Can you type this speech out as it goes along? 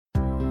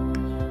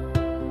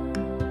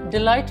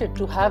Delighted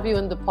to have you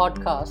in the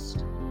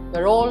podcast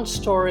where all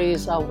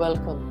stories are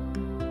welcome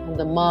and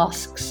the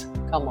masks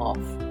come off.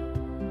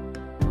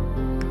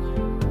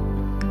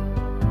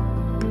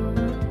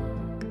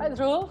 Hi,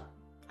 Dhruv.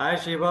 Hi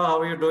Shiva,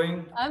 how are you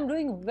doing? I'm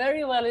doing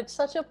very well. It's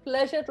such a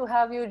pleasure to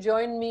have you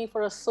join me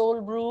for a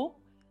soul brew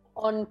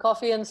on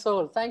Coffee and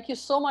Soul. Thank you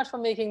so much for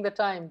making the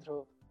time,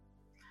 Dhruv.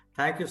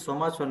 Thank you so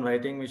much for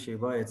inviting me,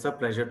 Shiva. It's a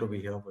pleasure to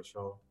be here for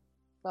sure.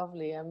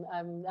 Lovely.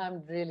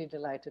 I'm really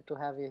delighted to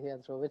have you here,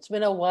 Dhruv. It's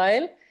been a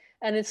while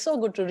and it's so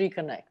good to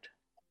reconnect.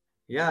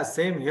 Yeah,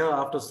 same here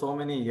after so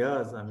many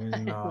years. And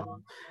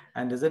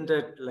isn't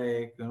it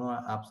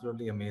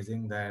absolutely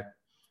amazing that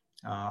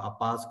our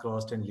paths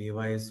crossed in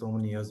Levi's so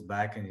many years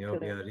back, and here we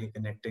Correct. are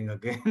reconnecting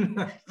again.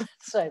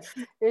 That's right.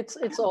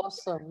 It's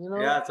awesome,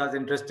 Yeah, such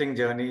interesting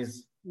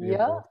journeys we have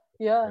Yeah, both.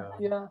 yeah,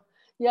 Yeah. yeah,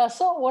 yeah.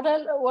 So,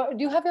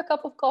 do you have your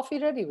cup of coffee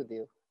ready with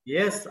you?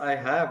 Yes, I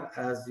have,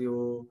 as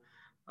you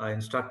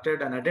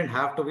instructed, and I didn't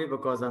have to be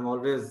because I'm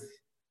always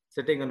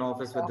sitting in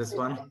office with this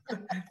Coffee. one.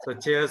 So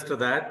cheers to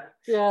that.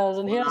 Yes,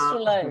 and here's to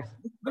life,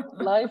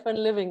 Uh, life and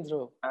living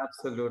through.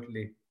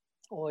 Absolutely.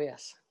 Oh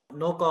yes,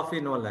 No coffee,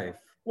 no life.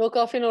 no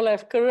coffee, no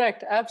life.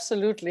 Correct,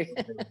 absolutely.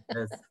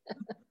 Yes.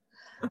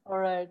 All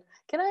right.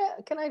 Can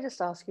I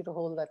just ask you to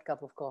hold that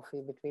cup of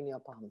coffee between your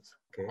palms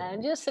Okay.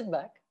 and just sit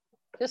back,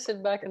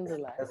 and Yes,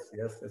 relax. yes,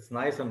 yes. It's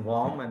nice and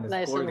warm, and it's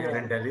Nice cold and here in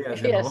warm. Delhi,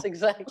 as you know. Yes,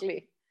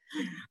 exactly.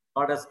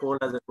 Not as cold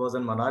as it was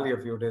in Manali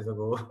a few days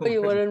ago. Oh,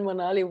 you were in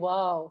Manali.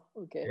 Wow.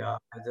 Okay. Yeah,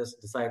 I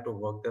just decided to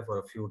work there for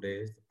a few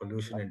days. The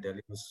pollution But in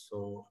Delhi was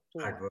so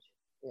too adverse.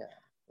 much. Yeah.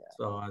 Yeah.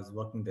 So I was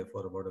working there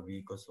for about a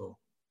week or so.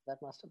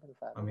 That must have been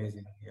fabulous.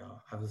 Amazing. Yeah.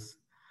 I was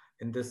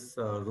in this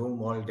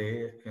room all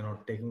day,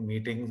 taking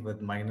meetings with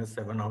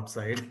 -7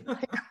 outside.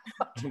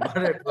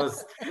 but it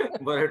was,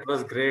 but it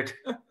was great.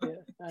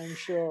 Yeah, I'm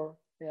sure.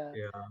 Yeah.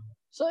 Yeah.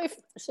 So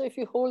if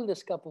you hold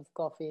this cup of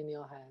coffee in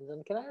your hands,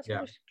 and can I ask you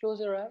Yeah. to close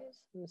your eyes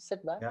and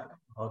sit back? Yeah.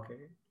 Okay.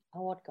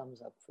 And what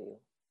comes up for you?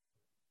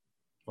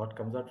 What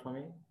comes out for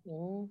me?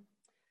 Mm,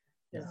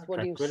 Yeah.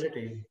 what do you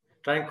see?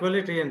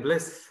 Tranquility and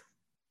bliss.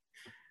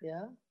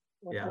 Yeah.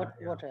 What Yeah. what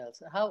Yeah. what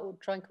else? How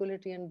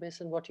tranquility and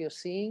bliss and what you're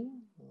seeing?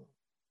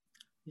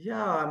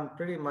 Yeah. I'm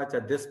pretty much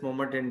at this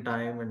moment in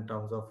time, in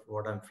terms of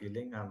what I'm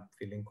feeling, I'm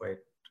feeling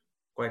quite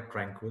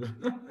tranquil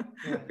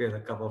Right. with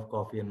a cup of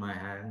coffee in my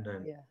hand,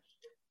 and Yeah.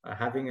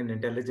 having an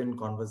intelligent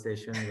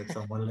conversation with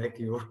someone like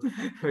you,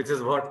 which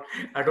is what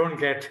I don't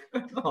get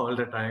all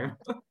the time.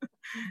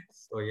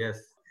 So yes,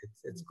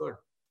 it's good.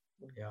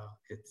 Yeah,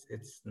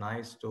 it's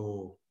nice to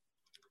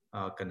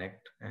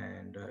connect,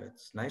 and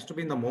it's nice to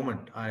be in the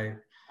moment.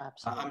 I'm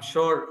Absolutely.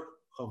 sure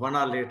 1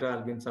 hour later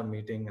I'll be in some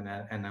meeting,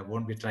 and I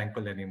won't be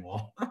tranquil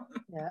anymore.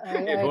 Yeah.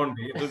 It won't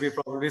be. It'll be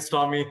probably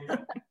stormy.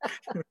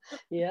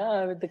 Yeah,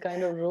 with the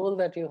kind of role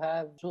that you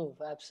have,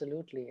 Dhruv,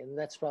 absolutely, and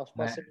that's And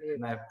I, possibly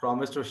and I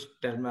promised to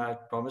I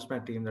promised my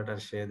team that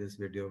I'll share this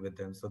video with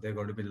them, so they're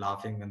going to be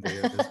laughing when they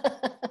hear this.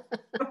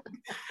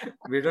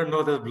 We don't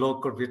know this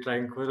bloke could be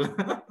tranquil.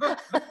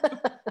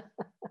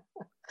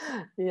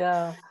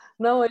 Yeah,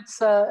 no,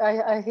 it's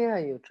I hear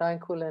you,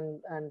 tranquil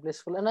and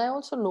blissful, and I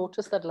also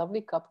noticed that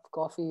lovely cup of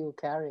coffee you're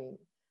carrying.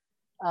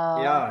 Uh,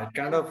 Yeah, it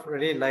kind of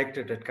really liked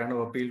it. It kind of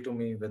appealed to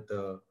me with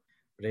the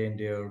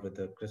reindeer, with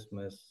the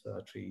Christmas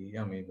tree.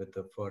 I mean, with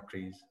the fir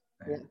trees,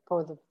 yeah, and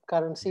for the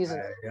current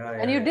season,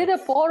 and you yeah. did a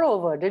pour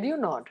over, did you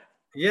not?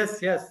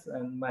 Yes, yes.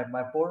 And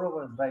my pour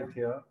over is right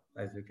here,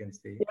 as you can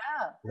see.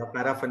 Yeah. The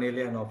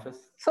paraphernalia in office.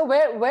 So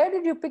where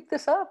did you pick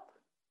this up?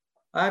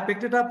 I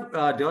picked it up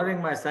during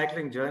my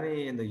cycling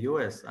journey in the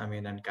US. I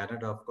mean, and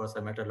Canada, of course.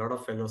 I met a lot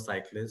of fellow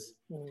cyclists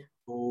Mm,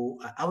 who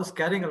I was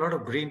carrying a lot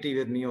of green tea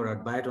with me, or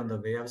I'd buy it on the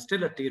way. I was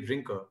still a tea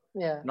drinker,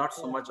 yeah, not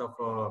so yeah. much of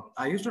a.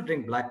 I used to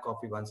drink black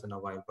coffee once in a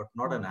while, but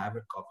not an Mm,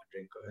 avid coffee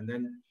drinker. And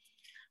then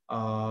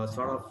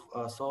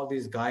saw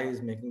these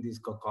guys making these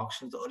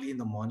concoctions early in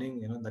the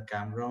morning, in the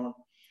campground.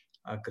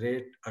 A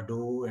great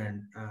ado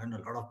and a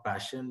lot of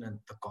passion, and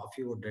the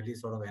coffee would really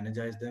sort of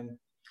energize them.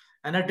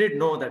 And I did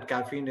know that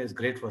caffeine is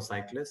great for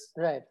cyclists.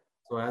 right.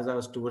 So as I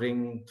was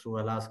touring through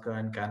Alaska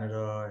and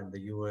Canada and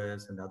the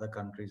US and other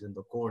countries in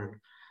the cold,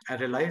 I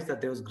realized that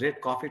there was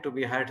great coffee to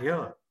be had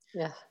here.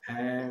 Yeah.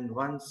 And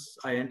once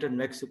I entered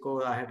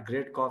Mexico, I had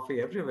great coffee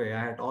everywhere.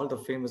 I had all the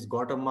famous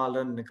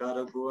Guatemalan,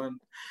 Nicaraguan,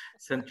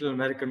 Central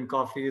American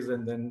coffees,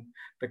 and then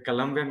the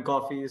Colombian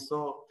coffees. So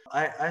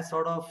I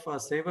sort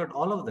of savored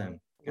all of them.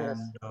 Yes.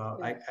 And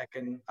Yeah.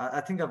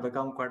 I think I've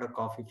become quite a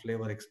coffee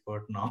flavor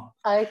expert now.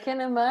 I can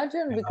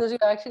imagine Yeah. because you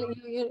actually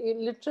you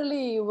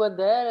literally you were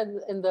there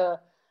in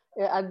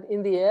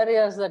the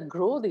areas that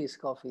grow these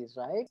coffees,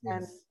 right?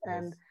 Yes,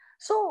 And yes.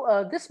 so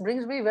this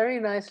brings me very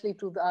nicely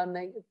to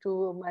to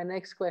my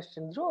next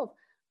question, Dhruv.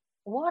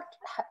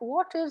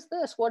 What is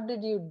this? What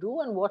did you do,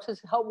 and what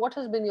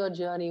has been your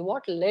journey?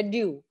 What led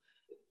you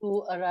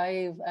to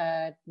arrive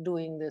at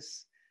doing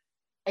this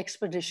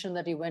expedition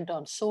that you went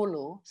on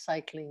solo,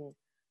 cycling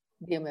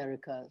the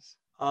Americas?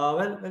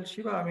 Well,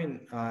 Shiva, I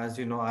mean, as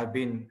you know, I've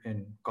been in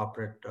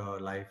corporate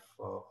life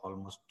for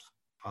almost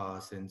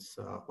since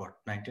what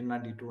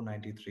 1992,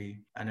 93,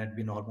 and had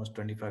been almost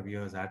 25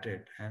 years at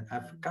it. And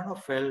I've kind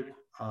of felt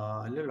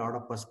a little out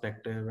of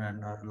perspective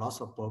and a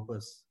loss of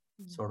purpose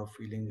sort of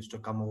feeling used to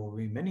come over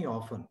me many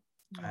often.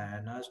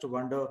 And I used to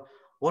wonder,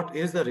 what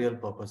is the real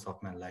purpose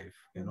of my life,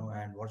 and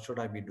what should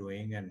I be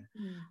doing, and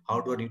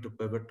how do I need to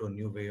pivot to a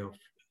new way of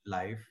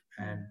life?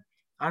 And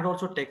I'd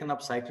also taken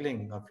up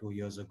cycling a few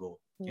years ago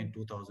in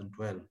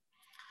 2012.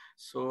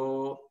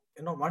 So,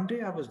 one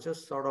day I was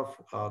just sort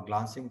of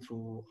glancing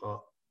through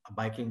a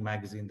biking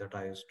magazine that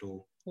I used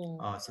to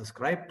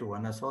subscribe to,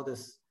 and I saw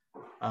this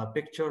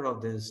picture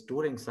of this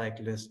touring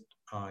cyclist,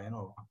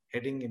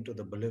 heading into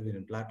the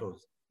Bolivian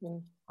plateaus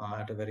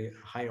at a very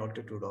high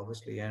altitude,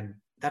 obviously. And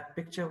that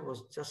picture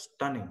was just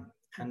stunning.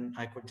 And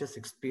I could just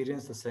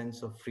experience the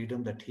sense of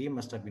freedom that he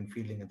must have been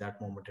feeling at that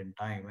moment in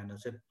time. And I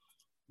said,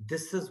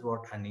 this is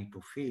what I need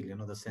to feel,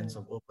 the sense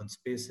of open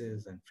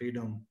spaces and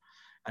freedom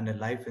and a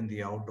life in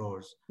the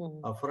outdoors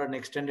for an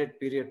extended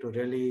period to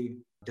really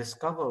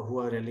discover who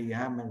I really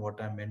am and what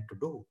I'm meant to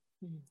do.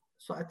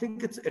 So I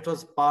think it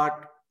was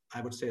part, I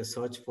would say, a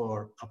search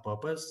for a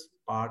purpose,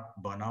 part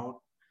burnout,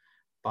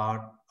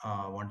 part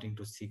wanting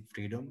to seek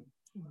freedom.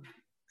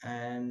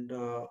 And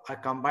I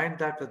combined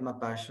that with my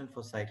passion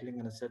for cycling,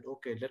 and I said,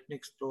 okay, let me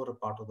explore a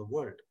part of the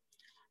world.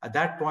 At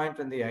that point,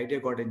 when the idea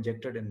got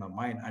injected in my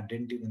mind, I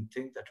didn't even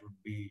think that it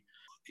would be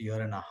a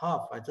year and a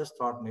half. I just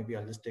thought maybe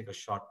I'll just take a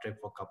short trip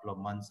for a couple of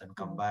months and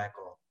come back,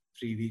 or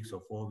 3 weeks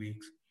or 4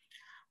 weeks.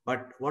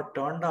 But what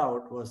turned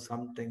out was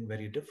something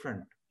very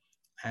different.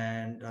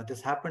 And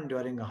this happened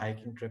during a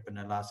hiking trip in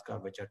Alaska,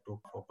 which I took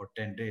for about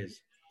 10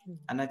 days.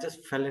 And I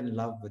just fell in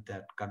love with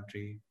that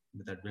country,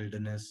 with that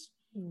wilderness,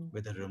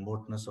 with the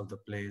remoteness of the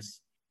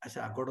place. I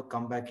said, I've got to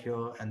come back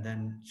here. And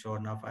then, sure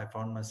enough, I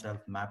found myself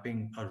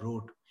mapping a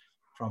route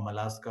from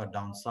Alaska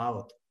down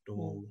south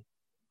to,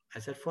 I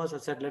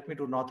said, let me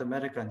do North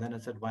America. And then I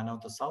said, why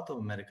not the South of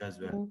America as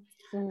well?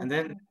 And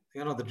then,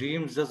 the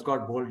dreams just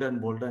got bolder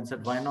and bolder, and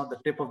said, why not the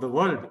tip of the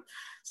world?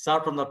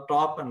 Start from the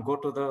top and go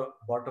to the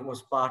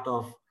bottommost part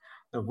of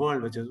the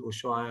world, which is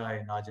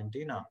Ushuaia in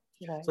Argentina.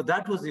 Right. So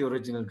that was the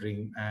original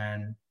dream.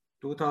 And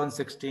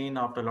 2016,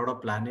 after a lot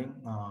of planning,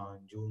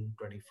 June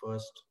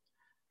 21st,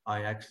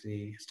 I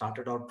actually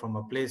started out from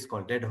a place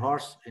called Dead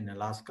Horse in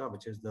Alaska,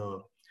 which is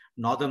the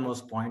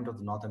northernmost point of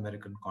the North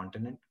American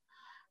continent.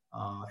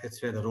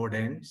 It's where the road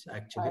ends,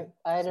 actually.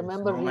 I So it's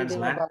remember no man's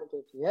reading land. about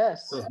it.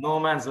 Yes. So it's no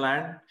man's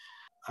land.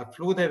 I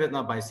flew there with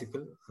my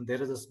bicycle. And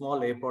there is a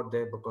small airport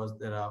there because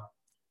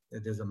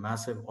there's a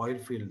massive oil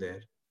field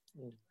there,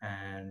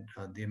 and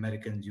the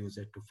Americans use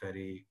it to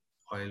ferry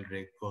oil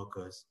rig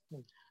workers.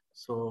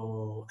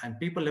 So, and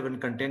people live in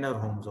container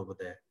homes over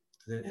there.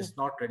 It's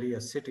not really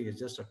a city. It's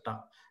just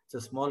it's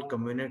a small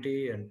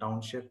community and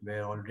township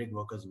where oil rig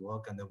workers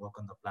work, and they work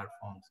on the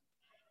platforms.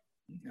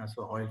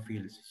 So oil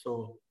fields.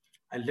 So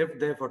I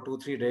lived there for 2,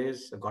 3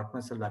 days, got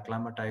myself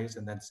acclimatized,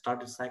 and then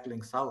started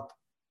cycling south.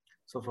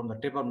 So from the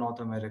tip of North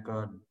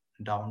America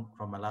down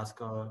from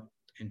Alaska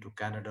into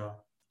Canada,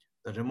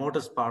 the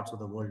remotest parts of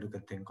the world you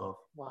can think of.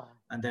 Wow.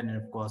 And then,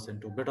 of course,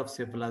 into a bit of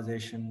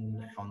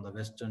civilization on the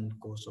western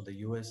coast of the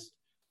US,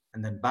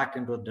 and then back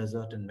into a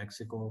desert in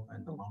Mexico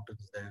and the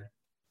mountains there.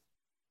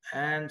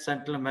 And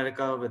Central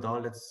America with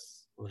all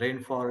its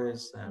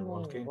rainforests and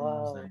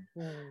volcanoes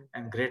Wow.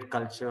 and great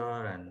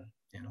culture and,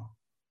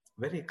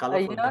 very A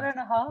colorful year country. and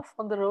a half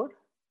on the road?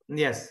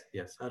 Yes,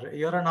 yes. A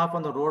year and a half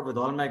on the road with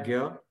all my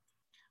gear.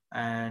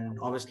 And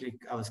obviously,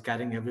 I was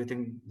carrying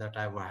everything that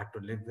I had to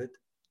live with,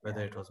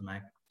 whether it was my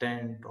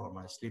tent or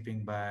my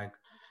sleeping bag,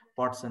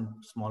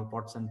 small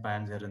pots and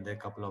pans here and there, a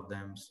couple of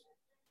them,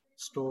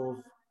 stove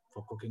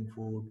for cooking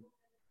food,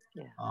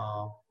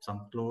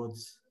 some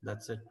clothes.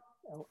 That's it.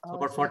 So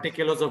about 40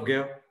 kilos of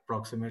gear,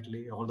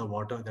 approximately. All the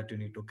water that you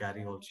need to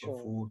carry, also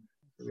food.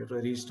 We have to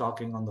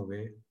restocking on the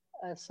way.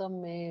 That's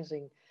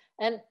amazing.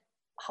 And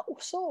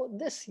so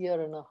this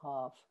year and a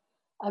half,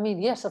 I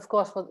mean, yes, of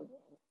course, for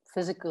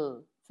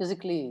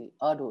physically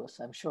arduous,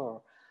 I'm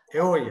sure.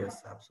 Oh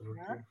yes,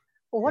 absolutely. Yeah.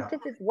 What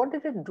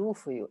did it do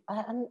for you?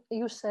 And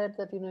you said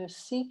that you're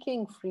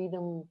seeking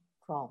freedom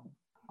from,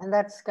 and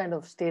that's kind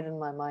of stayed in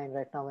my mind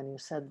right now when you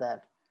said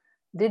that.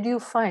 Did you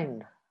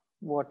find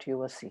what you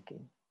were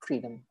seeking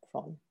freedom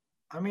from?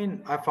 I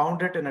mean, I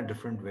found it in a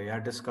different way. I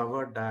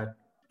discovered that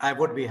I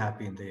would be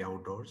happy in the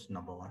outdoors,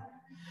 number one.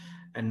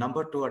 And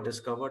number two, I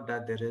discovered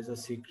that there is a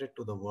secret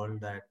to the world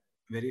that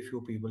very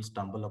few people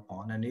stumble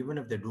upon. And even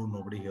if they do,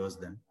 nobody hears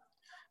them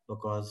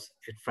because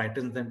it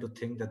frightens them to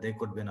think that they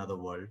could be another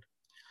world.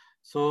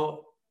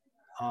 So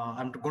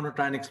I'm going to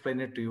try and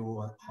explain it to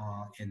you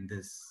in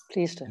this,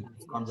 Please tell in me.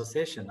 this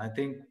conversation. I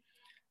think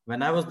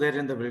when I was there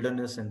in the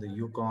wilderness in the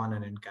Yukon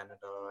and in Canada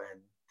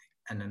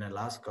and in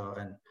Alaska,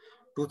 and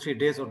 2, 3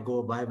 days would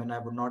go by when I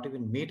would not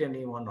even meet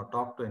anyone or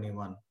talk to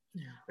anyone.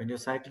 When you're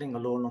cycling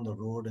alone on the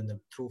road and then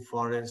through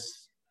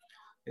forests,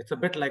 it's a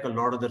bit like a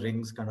Lord of the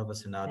Rings kind of a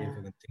scenario, if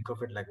you can think of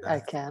it like that.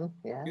 I can,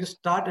 yes. You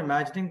start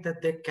imagining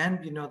that there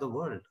can be another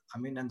world. I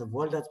mean, and the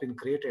world that's been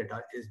created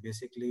is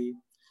basically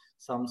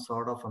some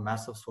sort of a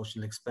massive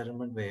social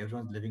experiment where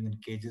everyone's living in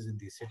cages in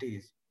these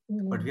cities.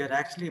 But we mm, are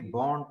actually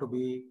born to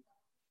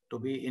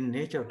be in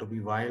nature, to be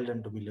wild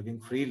and to be living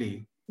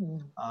freely,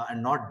 mm,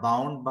 and not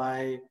bound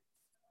by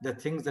the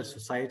things that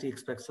society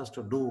expects us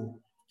to do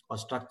or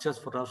structures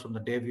for us from the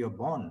day we are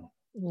born.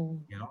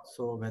 mm,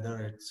 So whether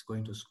it's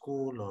going to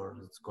school or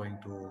it's going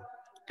to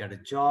get a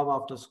job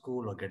after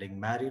school or getting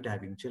married,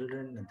 having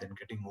children, and then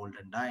getting old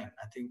and dying,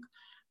 I think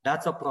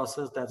that's a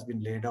process that's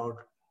been laid out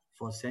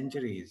for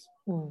centuries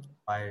mm,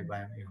 by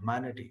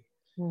humanity.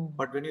 mm,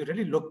 But when you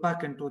really look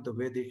back into the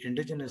way the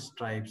indigenous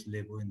tribes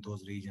live in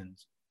those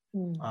regions,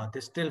 mm, they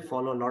still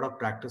follow a lot of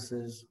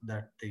practices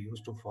that they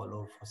used to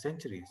follow for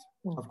centuries.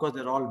 mm. Of course,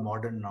 they're all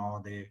modern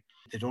now. They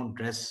don't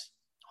dress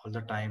all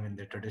the time in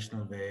their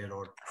traditional wear,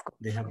 or Of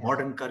they course, have yeah.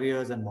 modern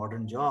careers and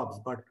modern jobs,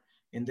 but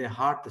in their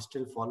heart, they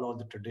still follow all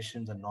the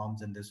traditions and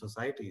norms in their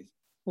societies.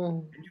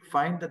 Mm, And you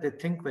find that they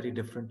think very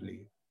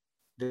differently.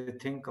 They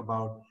think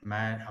about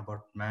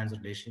man's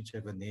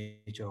relationship with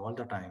nature all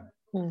the time,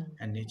 and mm,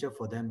 nature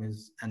for them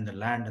is, and the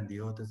land and the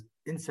earth is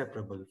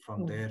inseparable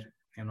from mm,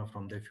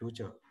 from their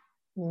future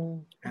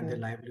mm, and their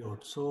mm, livelihood.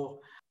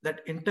 So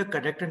that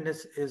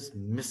interconnectedness is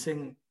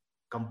missing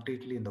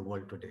completely in the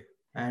world today.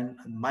 mm, And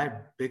my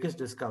biggest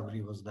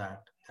discovery was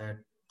that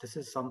this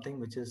is something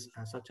which is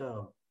such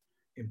a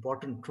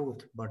important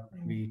truth, but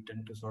mm, we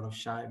tend to sort of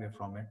shy away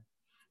from it.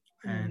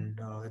 mm, And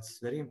it's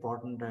very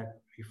important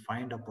that we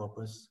find a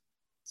purpose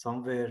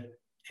somewhere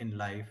in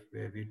life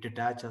where we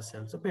detach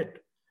ourselves a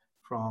bit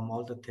from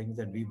all the things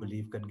that we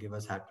believe can give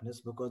us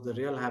happiness, because the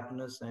real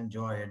happiness and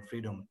joy and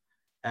freedom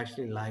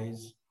actually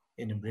lies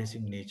in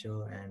embracing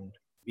nature and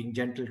being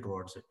gentle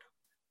towards it.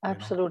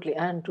 absolutely,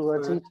 and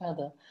towards So each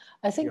other.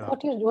 I think yeah,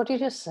 what you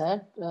just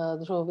said,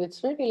 Dhruv,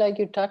 it's really like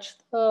you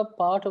touched the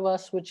part of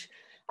us which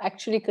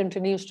actually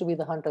continues to be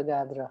the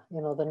hunter-gatherer,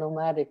 the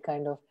nomadic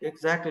kind of.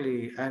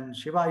 exactly. And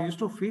Shiva, I used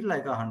to feel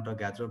like a hunter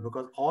gatherer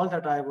because all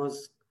that I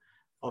was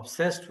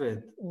obsessed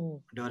with Mm,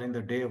 during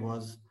the day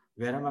was,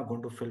 where am I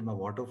going to fill my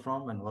water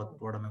from, and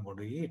what am I going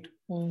to eat?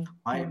 mm,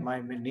 My, mm,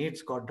 my, my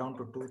needs got down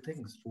to two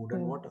things: food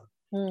and mm, water,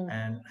 mm,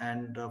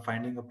 and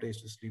finding a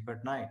place to sleep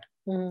at night.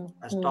 mm,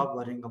 I mm, stopped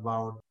worrying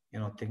about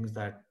things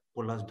that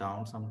pull us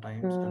down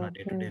sometimes in our mm,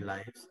 day-to-day mm,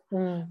 lives.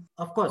 mm.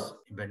 Of course,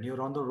 when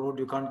you're on the road,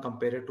 you can't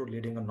compare it to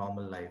leading a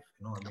normal life.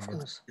 I Of mean, it's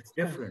course, it's of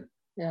course. different.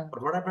 Yeah.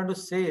 But what I'm trying to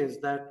say is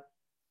that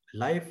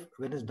life,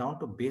 when it's down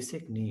to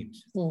basic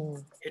needs,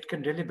 Mm, it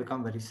can really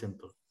become very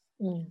simple.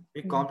 mm,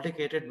 We mm,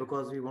 complicate it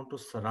because we want to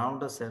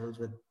surround ourselves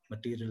with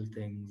material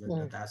things and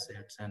mm, with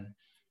assets and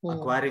mm,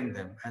 acquiring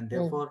them. And mm,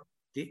 therefore,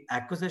 the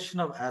acquisition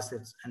of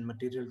assets and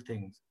material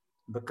things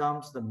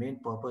becomes the main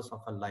purpose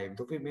of our life,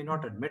 though we may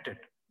not admit it.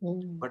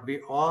 mm, But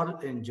we all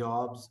in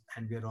jobs,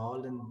 and we're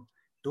all in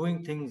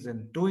doing things,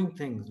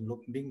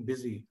 being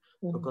busy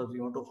mm. because we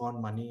want to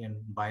earn money and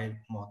buy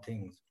more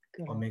things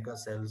or Correct. make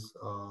ourselves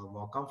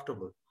more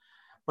comfortable.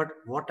 But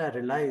what I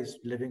realized,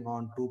 living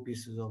on two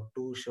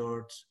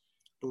shirts,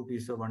 two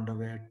pieces of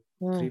underwear,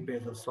 three Mm,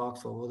 pairs of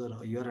socks over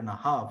a year and a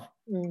half,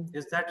 mm,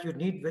 is that you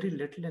need very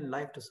little in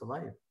life to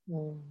survive.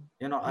 mm,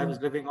 I mm, was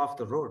living off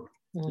the road,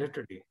 mm,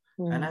 literally,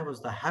 and I mm.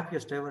 was the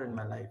happiest ever in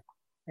my life.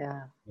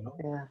 Yeah, You know,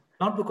 yeah.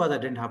 not because I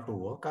didn't have to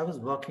work. I was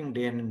working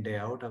day in and day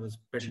out. I was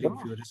pedaling Sure.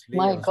 furiously.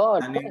 My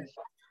God, yes.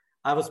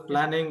 I was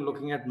planning,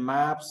 looking at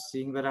maps,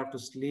 seeing where I have to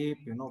sleep.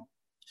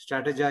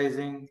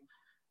 Strategizing.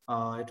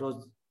 It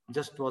was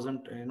just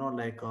wasn't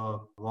like a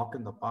walk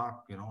in the park.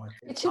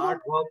 It's It's, hard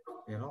work.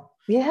 You know.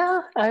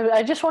 yeah,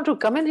 I just want to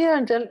come in here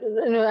and tell,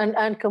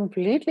 and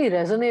completely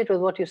resonate with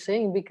what you're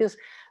saying, because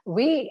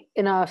we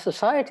in our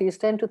societies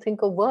tend to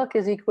think of work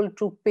as equal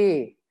to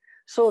pay.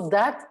 So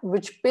that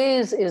which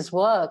pays is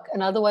work,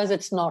 and otherwise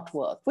it's not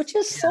work, which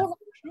is so Yes. not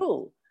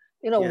true.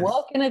 Yes.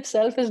 Work in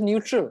itself is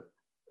neutral.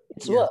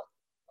 It's Yes. work.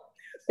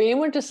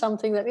 Payment is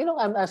something that,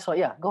 I'm sorry.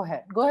 Yeah, go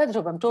ahead. Go ahead,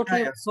 Dhruv. I'm Yeah,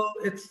 totally. yeah. So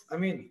it's, I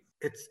mean,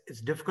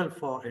 it's difficult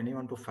for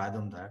anyone to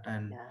fathom that,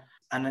 and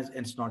Yeah.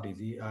 it's not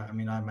easy. I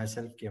mean, I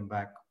myself came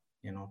back,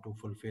 to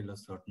fulfill a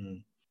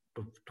certain,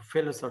 to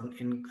fill a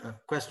certain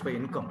quest for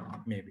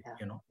income, maybe, Yeah.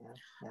 Yeah.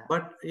 Yeah.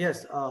 But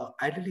yes,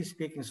 ideally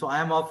speaking, so I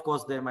am of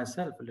course there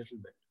myself a little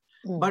bit,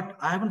 Mm, but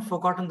I haven't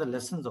forgotten the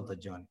lessons of the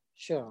journey,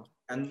 sure.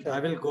 and I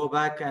Sure. will go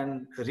back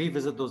and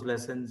revisit those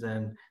lessons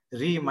and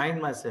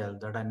remind myself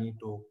that I need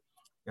to,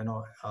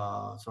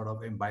 sort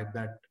of imbibe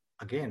that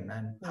again.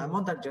 And I'm Mm,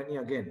 on that journey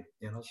again,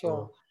 sure.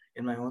 so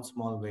in my own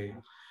small way,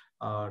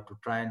 to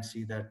try and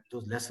see that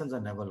those lessons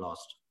are never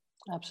lost.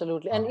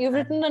 Absolutely. And you've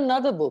And written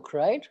another book,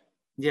 right?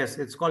 yes,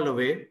 it's called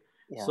Away.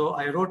 Yeah. So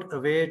I wrote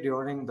Away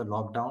during the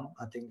lockdown.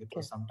 I think it Okay.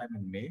 was sometime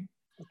in May.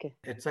 Okay.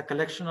 It's a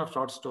collection of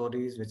short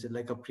stories, which is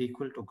like a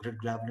prequel to Grit,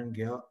 Gravel, and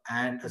Gear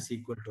and a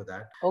sequel to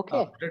that.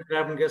 Okay. Grit,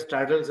 Gravel, and Gear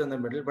straddles in the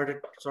middle, but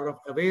it sort of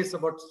aways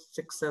about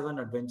 6, 7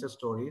 adventure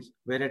stories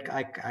where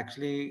I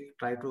actually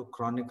try to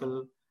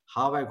chronicle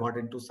how I got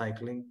into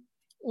cycling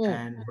Mm,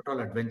 and what all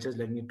adventures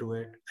led me to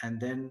it. And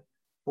then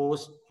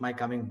post my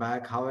coming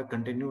back, how I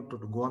continued to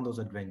go on those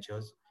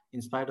adventures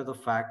in spite of the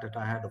fact that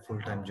I had a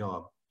full-time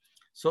job.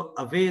 So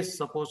away is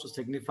supposed to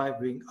signify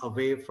being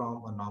away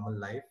from a normal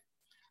life,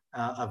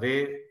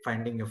 away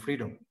finding your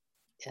freedom,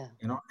 Yeah.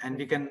 and Mm.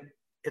 we can,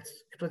 it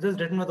was just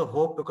written with a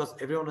hope because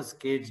everyone was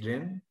caged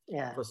in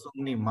Yeah. for so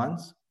many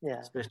months, Yeah.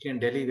 especially in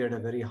Delhi. We had a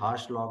very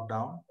harsh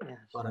lockdown Yes.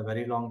 for a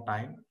very long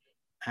time.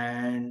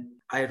 And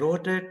I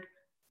wrote it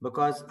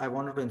because I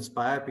wanted to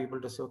inspire people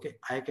to say, okay,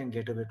 I can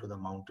get away to the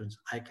mountains.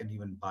 I can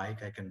even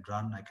bike, I can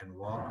run, I can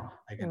walk,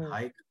 I can Mm.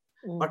 hike,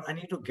 Mm. but I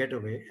need to get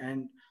away.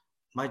 And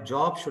my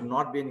job should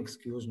not be an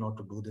excuse not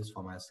to do this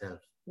for myself.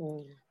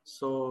 Mm.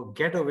 So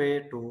get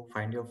away to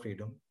find your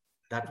freedom.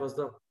 That was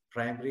the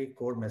primary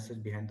core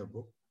message behind the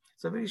book.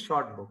 It's a very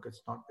short book.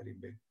 It's not very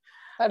big.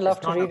 I'd love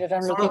to read it.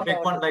 I'm It's not looking a big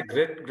forward one to like it.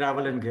 Grit,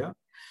 Gravel, and Gear.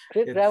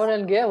 Great It's Gravel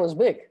and Gear was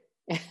big.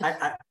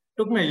 I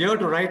took me a year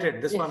to write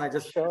it. This Yeah, one I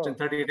just finished in sure.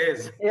 30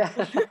 days. Yeah,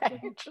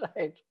 right,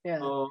 right. Yeah,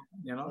 So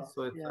yeah,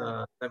 so it's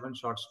yeah. seven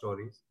short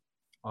stories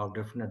of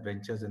different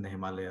adventures in the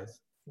Himalayas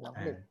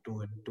Lovely. and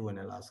two in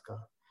Alaska.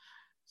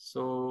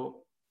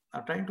 So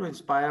I'm trying to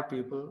inspire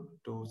people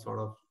to sort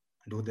of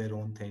do their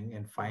own thing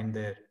and Mm, find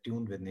their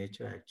tune with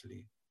nature.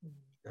 Actually, mm,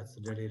 that's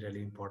mm. really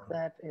really important.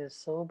 That is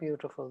so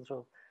beautiful,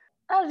 Dhruv.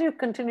 As you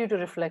continue to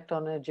reflect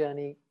on your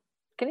journey,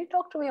 can you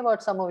talk to me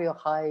about some of your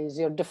highs,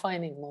 your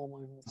defining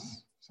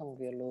moments, some of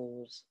your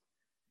lows,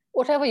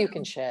 whatever you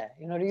can share?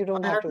 You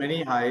don't I have had to.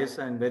 many highs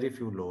and very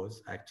few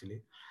lows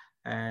actually,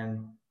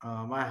 and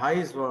my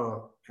highs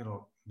were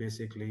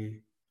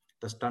basically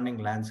the stunning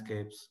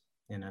landscapes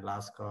in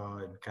Alaska,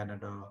 in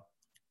Canada,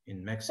 in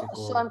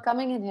So I'm Mexico.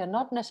 coming in here,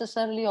 not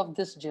necessarily of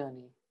this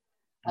journey.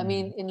 I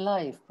mean, Mhm. in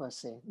life per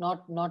se,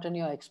 not in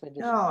your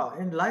expedition. Yeah,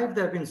 in life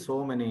there have been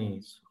so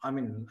many. I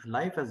mean,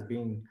 life has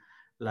been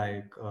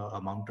like a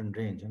mountain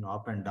range,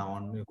 up and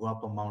down. You go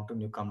up a mountain,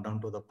 you come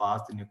down to the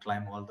pass, and you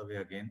climb all the way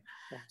again.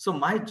 Yeah. So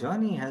my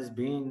journey has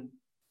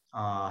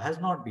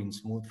not been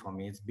smooth for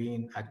me. It's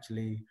been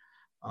actually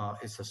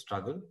it's a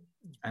struggle,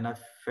 and I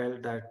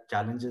felt that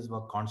challenges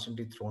were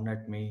constantly thrown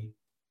at me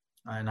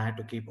and I had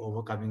to keep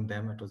overcoming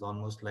them. It was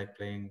almost like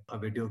playing a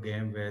video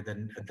game where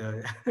then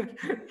the,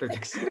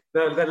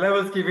 the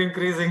levels keep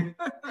increasing.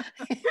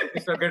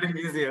 It's not getting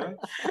easier.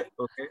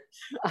 Okay.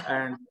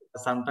 And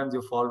sometimes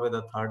you fall with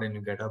a third and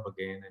you get up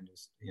again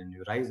and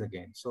you rise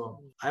again.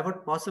 So I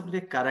would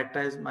possibly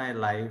characterize my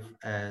life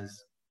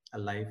as a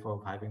life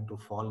of having to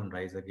fall and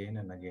rise again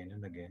and again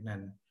and again.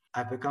 And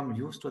I've become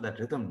used to that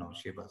rhythm now,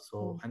 Shiva. So,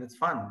 Mm, and it's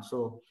fun.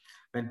 So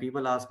when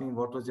people ask me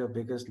what was your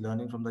biggest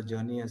learning from the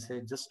journey, I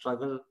say just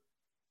struggle,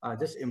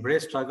 just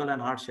embrace struggle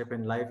and hardship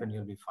in life and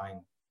you'll be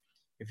fine.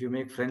 If you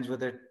make friends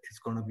with it, it's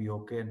going to be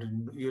okay.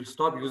 And you'll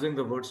stop using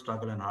the word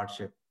struggle and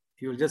hardship.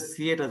 You'll just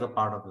see it as a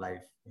part of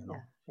life.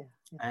 yeah, yeah,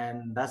 yeah.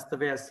 And that's the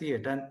way I see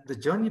it. And the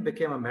journey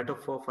became a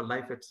metaphor for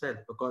life itself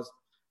because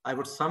I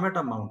would summit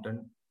a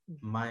mountain, Mm,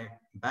 my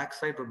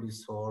backside would be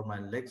sore, my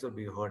legs would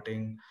be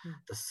hurting, mm,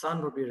 the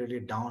sun would be really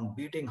down,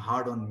 beating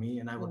hard on me,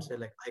 and I would mm, say,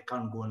 like, I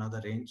can't go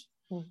another range.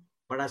 mm,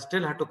 But I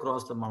still had to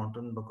cross the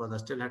mountain because I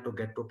still had to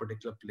get to a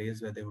particular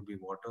place where there would be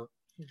water.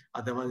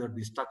 Otherwise, I'd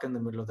be stuck in the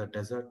middle of the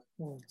desert.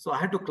 mm, So I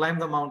had to climb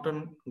the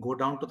mountain, go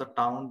down to the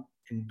town,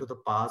 into the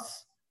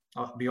pass,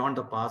 beyond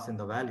the pass in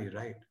the valley,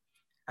 right?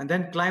 And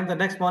then climb the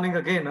next morning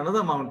again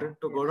another mountain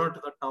to go yes, down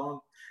to the town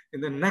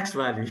in the next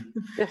valley.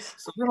 yes,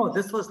 So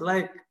this was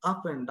like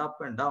up and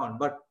down,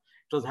 but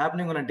it was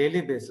happening on a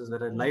daily basis where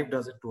mm, life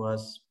does it to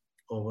us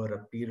over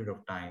a period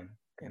of time,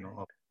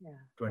 of correct. Yeah,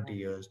 20 yeah,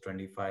 years,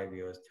 25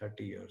 years,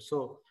 30 years.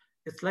 So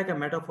it's like a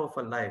metaphor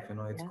for life,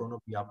 it's yeah, going to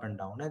be up and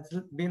down. It's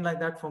been like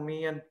that for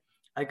me, and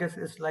I guess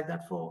it's like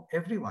that for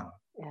everyone.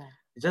 yeah,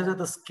 It's just yeah. that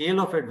the scale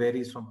of it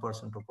varies from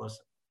person to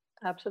person.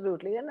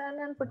 Absolutely.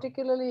 And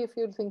particularly if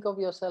you think of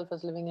yourself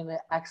as living in an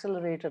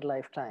accelerated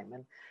lifetime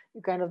and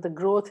you kind of the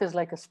growth is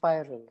like a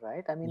spiral,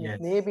 right? I mean, it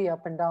may Yes, be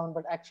up and down,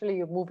 but actually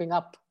you're moving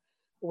up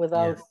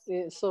without.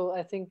 yes, So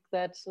I think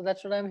that's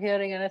what I'm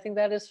hearing, and I think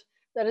that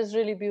is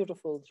really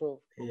beautiful, Dhruv.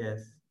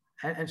 yes.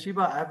 And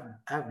Shiba,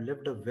 I've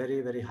lived a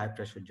very very high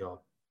pressure job.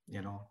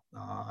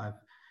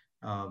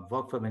 I've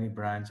worked for many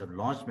brands, I've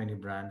launched many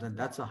brands, and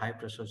that's a high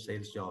pressure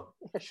sales job.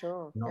 Yeah,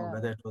 sure. Yeah.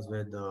 Whether it was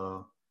with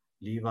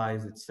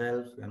Levi's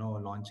itself,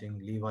 launching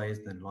Levi's,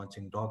 then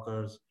launching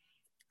Dockers,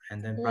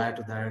 and then prior Mm,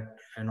 to that,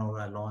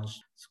 I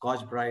launched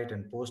Scotch Brite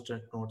and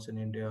Post-it notes in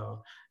India,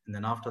 and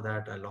then after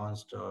that, I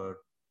launched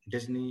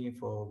Disney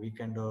for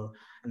Weekender,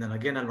 and then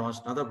again I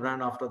launched another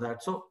brand after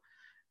that. So,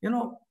 you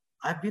know,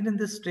 I've been in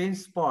this strange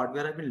spot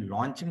where I've been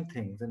launching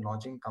things and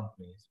launching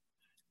companies,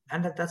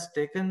 and that's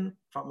taken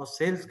from a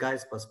sales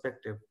guy's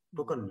perspective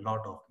took a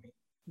lot of me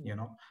mm, you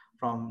know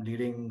from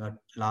leading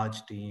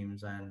large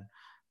teams and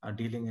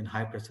dealing in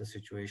high pressure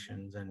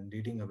situations and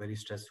leading a very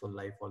stressful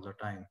life all the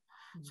time.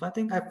 mm, So I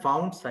think I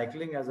found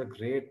cycling as a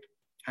great,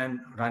 and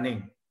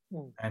running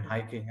mm, and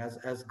hiking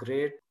as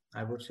great,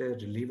 I would say,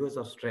 relievers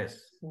of stress,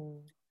 mm,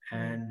 mm,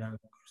 and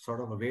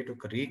sort of a way to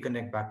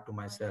reconnect back to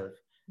myself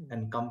mm,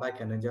 and come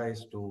back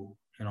energized to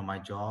my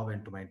job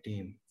and to my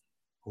team,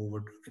 who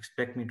would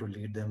expect me to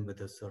lead them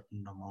with a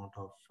certain amount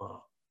of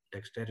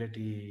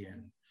dexterity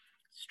and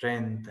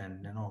strength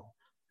and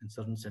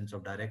certain sense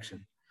of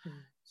direction. Mm.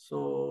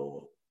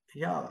 So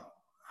yeah,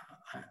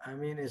 I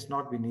mean, it's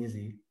not been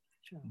easy,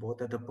 Sure.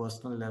 both at the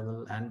personal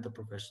level and the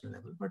professional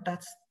level, but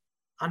that's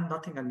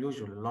nothing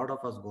unusual. A lot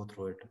of us go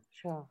through it,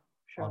 Sure.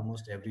 Sure.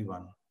 almost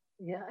everyone.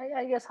 Yeah,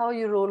 I guess how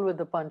you roll with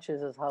the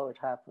punches is how it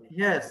happens.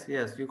 Yes,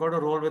 yes, you got to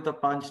roll with the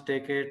punch,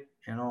 take it,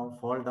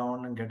 fall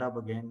down and get up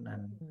again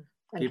and Mm.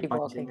 And keep keep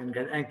punching walking.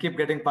 and keep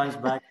getting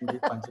punched back and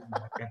keep punching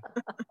back and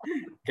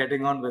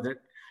getting on with it,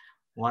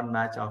 one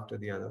match after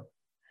the other.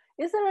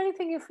 Is there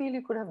anything you feel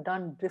you could have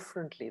done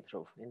differently,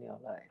 Dhruv, in your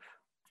life?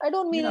 I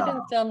don't mean it Yeah,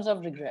 in terms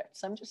of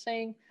regrets. I'm just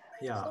saying,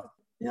 yeah, so,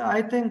 yeah.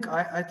 I think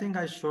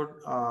I should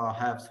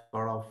have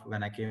sort of,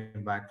 when I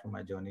came back from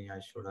my journey, I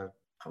should have.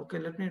 Okay,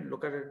 let me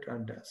look at it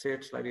and say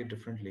it slightly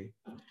differently.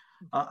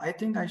 I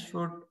think I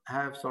should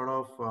have sort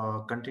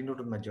of continued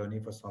with my journey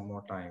for some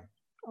more time.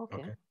 okay.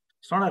 Okay,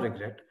 it's not a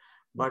regret,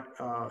 but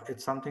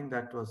it's something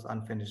that was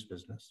unfinished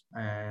business,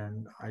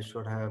 and I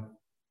should have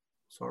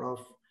sort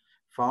of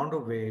found a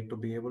way to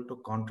be able to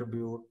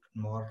contribute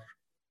more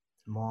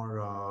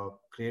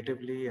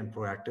creatively and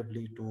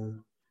proactively to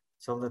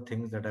some of the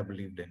things that I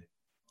believed in.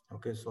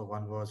 Okay, so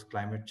one was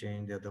climate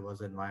change, the other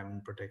was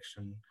environment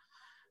protection,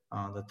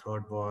 the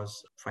third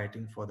was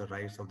fighting for the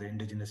rights of the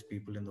indigenous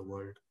people in the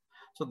world.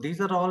 So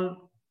these are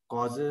all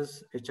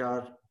causes which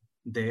are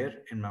there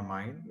in my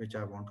mind, which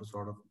I want to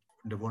sort of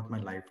devote my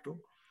life to.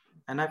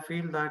 And I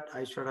feel that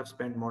I should have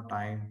spent more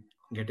time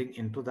getting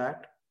into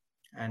that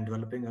and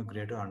developing a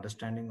greater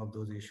understanding of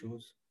those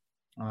issues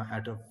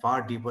at a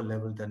far deeper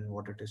level than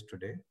what it is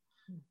today.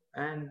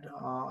 And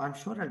I'm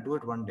sure I'll do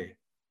it one day.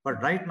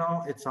 But right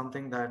now, it's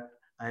something that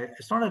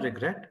it's not a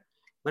regret,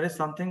 but it's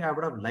something I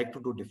would have liked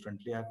to do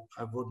differently.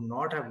 I would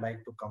not have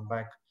liked to come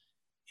back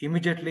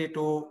immediately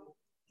to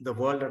the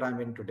world that I'm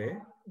in today.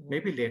 Mhm.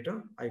 Maybe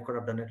later, I could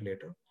have done it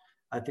later.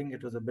 I think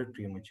it was a bit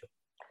premature.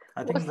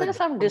 I think Was if I there did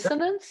some put that,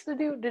 dissonance?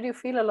 Did you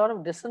feel a lot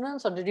of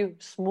dissonance, or did you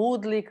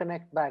smoothly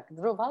connect back?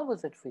 Dhruv, how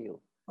was it for you?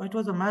 oh, it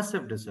was a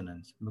massive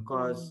dissonance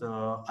because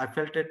Mm, I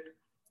felt it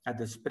at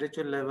the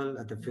spiritual level,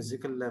 at the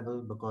physical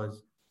level,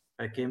 because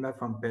I came back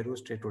from Peru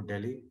straight to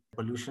Delhi.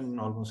 Pollution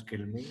almost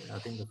killed me. I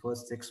think the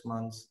first 6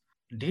 months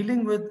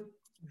dealing with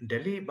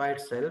Delhi by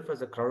itself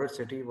as a crowded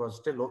city was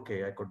still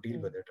okay. I could deal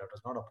mm, with it. That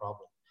was not a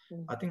problem.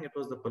 mm, I think it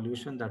was the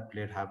pollution that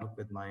played havoc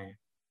with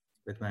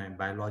my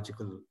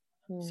biological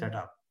mm,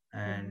 setup,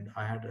 mm, and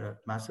I had a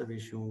massive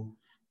issue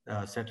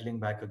settling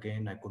back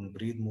again. I couldn't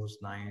breathe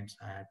most nights.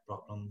 I had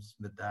problems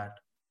with that.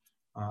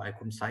 I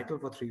couldn't cycle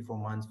for 3, 4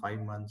 months,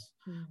 5 months,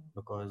 mm,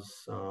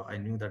 because I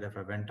knew that if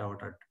I went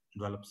out, I'd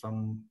develop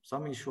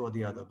some issue or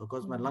the other,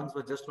 because my mm, lungs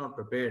were just not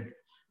prepared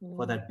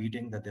for mm, that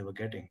beating that they were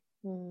getting.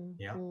 mm,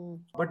 Yeah. mm,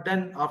 But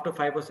then after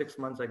 5 or 6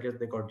 months, I guess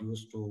they got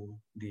used to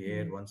the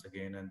air mm. once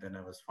again, and then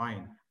I was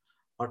fine.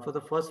 But for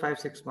the first 5,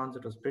 6 months,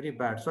 it was pretty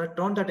bad. So I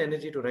turned that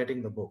energy to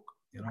writing the book.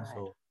 Right,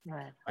 So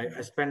right.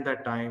 I spent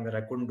that time where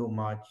I couldn't do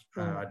much.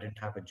 Mm, I didn't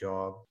have a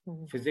job.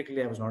 mm,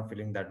 Physically, I was not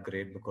feeling that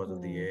great because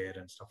of the mm, air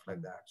and stuff like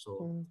mm, that. So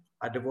mm,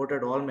 I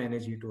devoted all my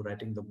energy to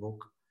writing the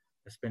book.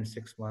 I spent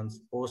 6 months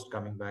post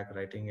coming back,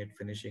 writing it,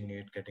 finishing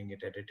it, getting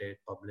it edited,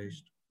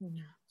 published.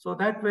 mm, So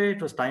that way,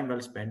 it was time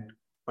well spent.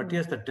 But mm,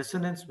 yes, the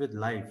dissonance with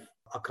life,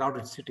 a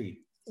crowded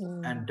city,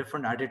 mm, and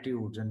different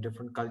attitudes and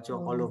different culture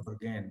all mm, over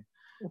again,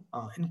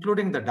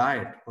 including the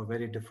diet, were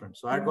very different.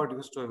 So I mm. got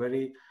used to a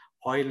very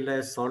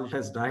oilless,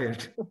 saltless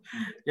diet.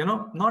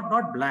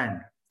 Not bland,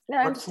 Yeah,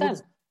 I but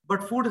understand.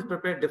 food is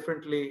prepared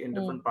differently in Mm.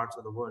 different parts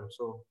of the world.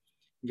 So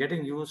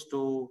getting used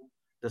to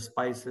the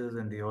spices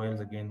and the oils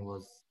again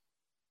was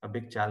a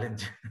big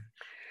challenge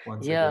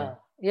once again. Yeah,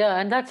 yeah,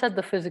 and that's at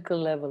the physical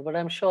level, but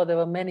I'm sure there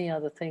were many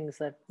other things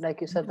that,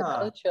 like you said, the Yeah,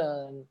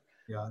 culture and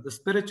yeah. The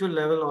spiritual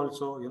level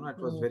also, it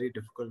was mm. very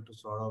difficult to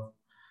sort of.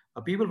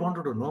 People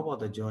wanted to know about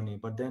the journey,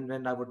 but then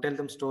when I would tell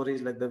them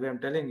stories like the way I'm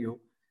telling you,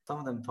 some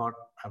of them thought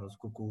I was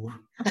cuckoo.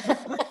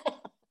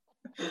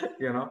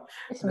 you know,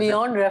 It's I said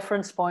beyond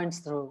reference points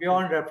through.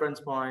 beyond reference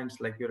points,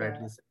 like you Yeah,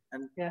 rightly said,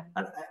 and yeah,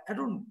 I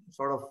don't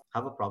sort of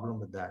have a problem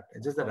with that.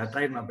 It's of just that I course,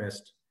 tried my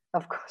best.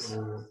 of course.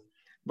 So,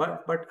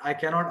 but I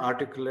cannot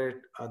articulate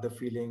the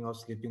feeling of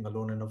sleeping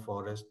alone in a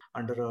forest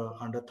under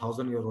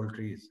 1,000-year-old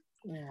trees.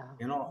 Yeah,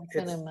 I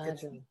can It's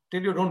imagine.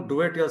 till you don't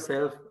do it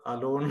yourself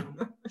alone,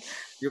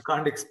 you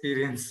can't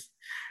experience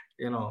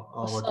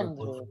what you Awesome,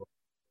 go Dhruv. through. Yeah.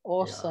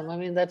 Awesome. I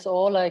mean, that's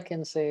all I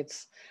can say.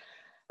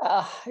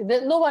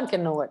 No one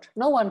can know it.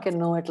 No one can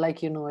know it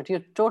like you know it.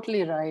 You're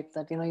totally right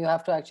that you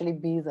have to actually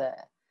be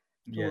there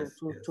to Yes,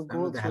 to yes. to I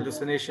mean, go the through that.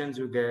 hallucinations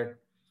you get,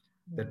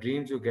 the Mm.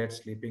 dreams you get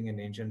sleeping in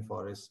ancient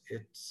forests,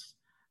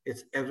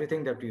 it's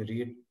everything that you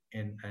read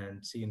in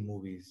and see in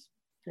movies.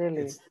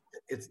 Really, It's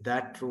it's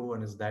that true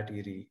and it's that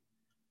eerie.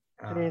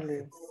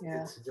 really, yeah.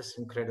 It's just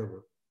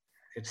incredible.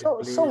 It So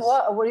plays.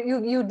 what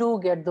you do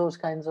get those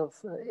kinds of?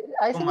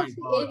 I Oh think my it's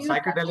God, you touching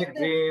psychedelic the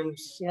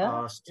dreams,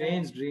 yeah.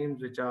 strange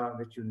dreams which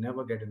you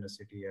never get in a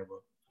city ever.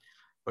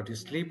 But you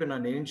Yeah, sleep in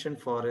an ancient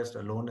forest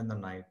alone in the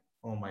night.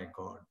 Oh my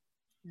God,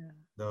 yeah.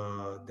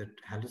 the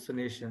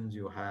hallucinations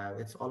you have.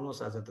 It's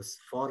almost as if the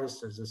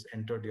forest has just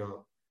entered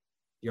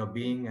your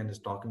being and is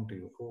talking to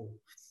you. Oh,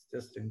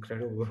 just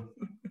incredible.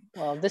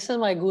 Wow, this is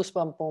my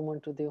goosebump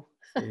moment with you.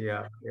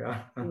 Yeah,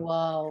 yeah.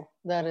 Wow,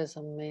 that is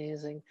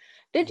amazing.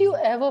 Did you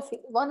ever feel,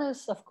 one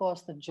is of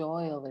course the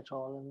joy of it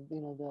all,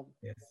 and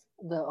Yes.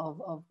 the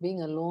of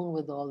being alone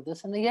with all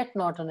this, and yet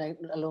not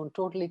alone,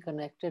 totally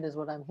connected is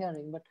what I'm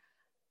hearing. But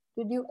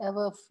did you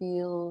ever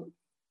feel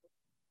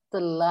the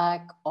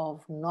lack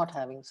of not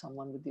having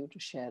someone with you to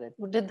share it?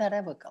 Did that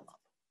ever come up?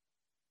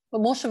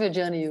 But most of your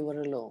journey you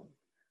were alone.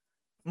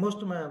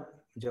 Most of my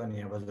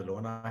journey, I was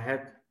alone. I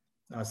had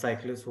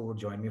cyclists who would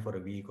join me for a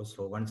week or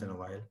so once in a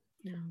while.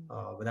 Mm,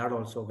 But that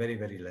also very,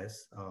 very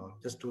less.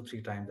 Just two,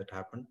 three times it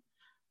happened.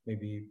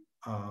 Maybe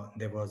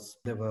there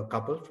were a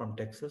couple from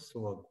Texas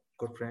who were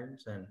good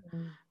friends and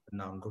mm,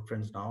 now good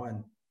friends now,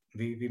 and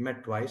we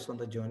met twice on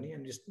the journey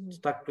and just mm,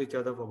 stuck to each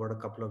other for about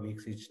a couple of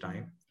weeks each mm,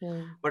 time.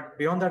 mm. But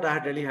beyond that, I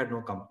had really had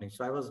no company,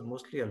 so I was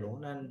mostly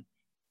alone, and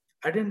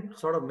I didn't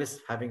sort of miss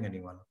having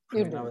anyone. I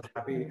You mean, I was didn't.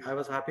 happy. Mm, I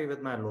was happy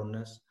with my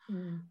aloneness,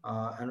 mm,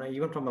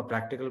 even from a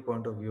practical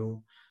point of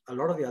view, a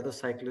lot of the other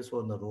cyclists who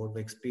were on the road were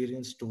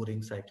experienced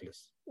touring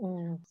cyclists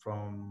mm.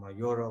 from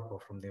Europe or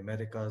from the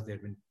Americas. They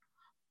had been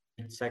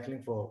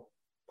cycling for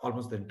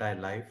almost the entire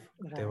life.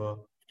 They Right. were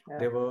Yeah.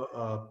 they were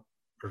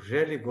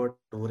really good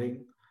at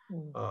touring.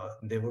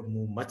 Mm, They would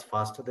move much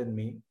faster than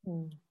me,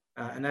 mm,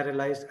 and I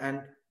realized,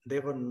 and they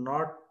were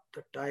not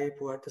the type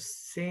who had the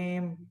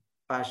same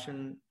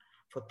passion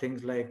for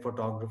things like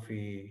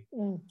photography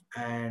mm,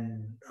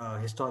 and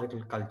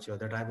historical culture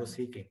that I was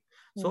seeking.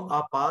 So mm,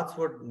 our paths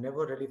would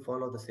never really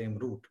follow the same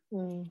route.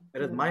 mm,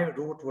 Whereas mm, my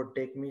route would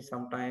take me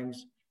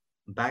sometimes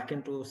back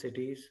into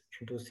cities,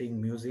 into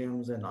seeing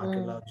museums and mm,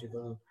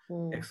 archaeological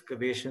mm,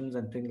 excavations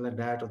and things like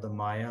that, of the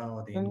Maya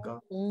or the mm, Inca.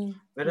 mm,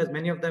 Whereas mm.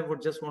 many of them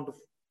would just want to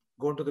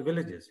go into the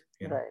villages,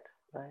 you know. Right.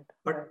 Right.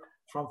 But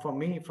Right. for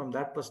me, from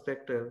that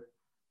perspective,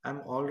 I'm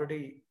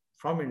already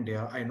from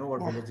India. I know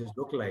what Yeah. villages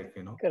look like,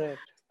 you know. Correct.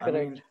 I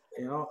Correct.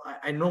 mean,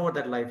 I know what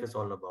that life is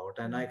all about,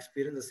 and I Mm,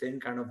 experienced the same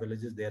kind of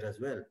villages there as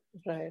well.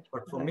 right.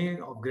 But for Right. me,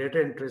 of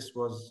greater interest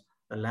was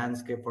the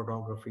landscape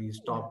photography, Yeah.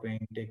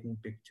 stopping, taking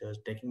pictures,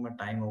 taking my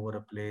time over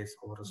a place,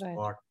 over a Right.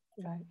 spot,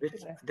 Right.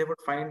 which Right. they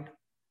would find,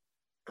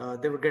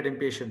 they would get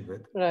impatient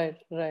with. Right.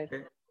 Right.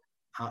 Okay?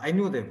 I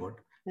knew they would.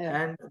 Yeah.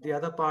 And the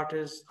other part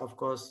is, of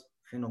course,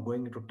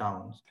 going into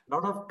towns. A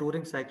lot of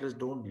touring cyclists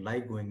don't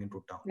like going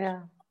into towns.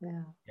 Yeah.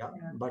 Yeah. Yeah,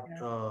 Yeah. but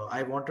Yeah.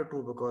 I wanted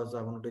to because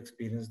I wanted to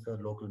experience the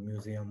local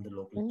museum, the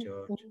local Mm,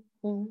 church, mm,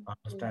 mm, mm,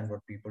 understand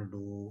what people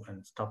do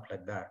and stuff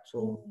like that. So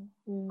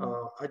mm,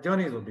 mm. our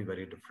journeys would be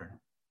very different.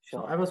 So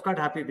Sure. I was quite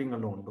happy being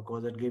alone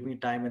because it gave me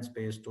time and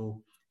space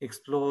to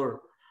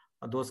explore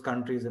those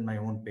countries in my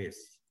own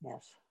pace.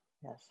 Yes.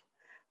 Yes.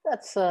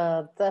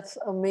 That's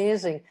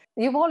amazing.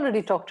 You've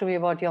already talked to me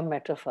about your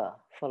metaphor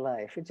for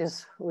life, which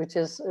is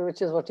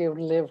what you've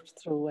lived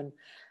through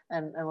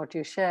and what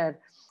you shared.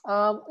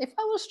 If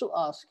I was to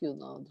ask you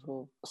now,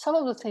 Dhruv, some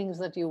of the things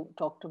that you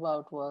talked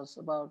about was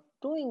about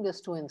doing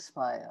this to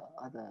inspire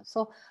others.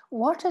 So,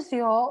 what is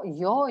your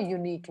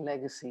unique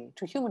legacy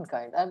to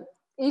humankind? And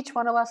each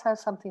one of us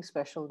has something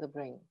special to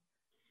bring,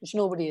 which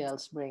nobody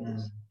else Mm.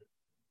 brings,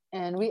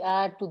 and we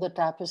add to the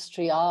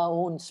tapestry our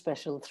own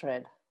special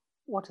thread.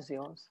 What is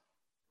yours?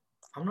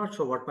 I'm not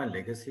sure what my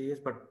legacy is,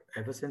 but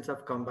ever since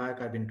I've come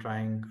back, I've been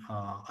trying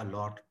a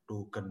lot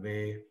to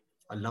convey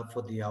a love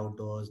for the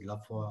outdoors,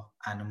 love for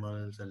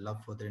animals, a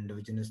love for the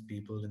indigenous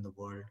people in the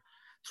world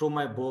through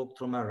my book,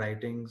 through my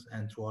writings,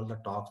 and through all the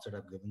talks that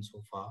I've given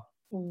so far.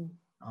 Mm,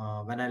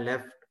 When I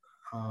left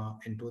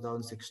in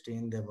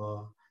 2016, there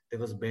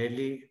was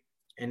barely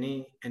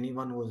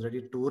anyone who was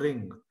really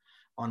touring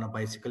on a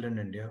bicycle in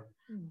India.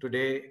 mm,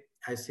 Today,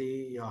 I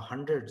see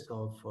hundreds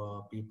of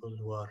people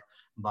who are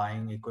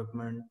buying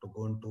equipment to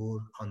go and tour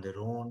on their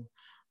own,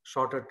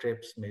 shorter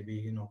trips,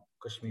 maybe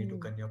Kashmir to mm,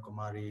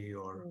 Kanyakumari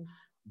or mm,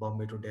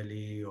 Bombay to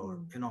Delhi, or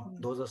mm,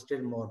 mm. those are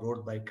still more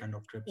road bike kind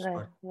of trips. Right,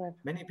 But right.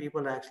 many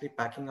people are actually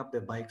packing up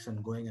their bikes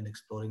and going and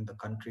exploring the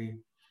country,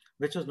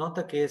 which was not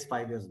the case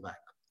 5 years back.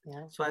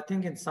 Yeah, So I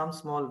think in some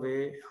small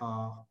way,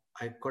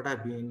 I could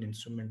have been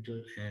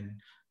instrumental in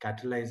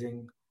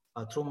catalyzing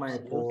through my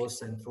absolutely.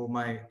 posts and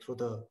through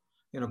the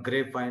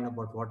grapevine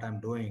about what I'm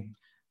doing.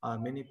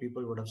 Many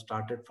people would have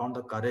started found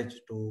the courage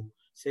to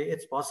say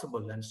it's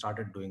possible and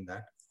started doing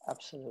that.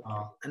 Absolutely.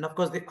 And of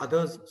course the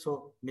others.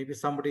 So maybe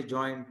somebody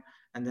joined,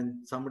 and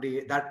then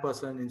that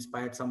person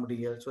inspired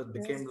somebody else. So it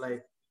Yeah. became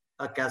like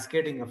a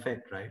cascading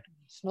effect, right?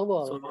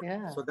 Snowball. so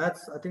Yeah. so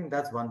I think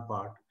that's one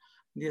part.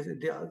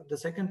 The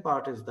second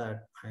part is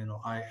that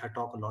I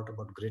talk a lot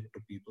about grit to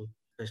people,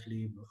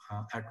 especially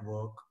at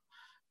work,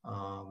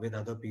 with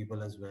other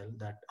people as well,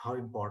 that how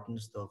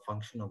important the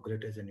function of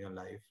grit is in your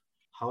life,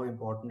 how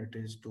important it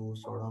is to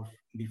sort of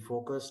be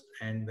focused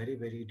and very,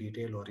 very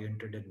detail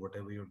oriented in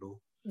whatever you do.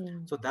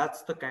 Mm, So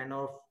that's the kind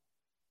of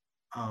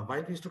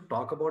while we used to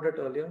talk about it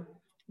earlier, mm,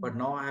 but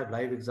now I have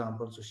live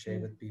examples to share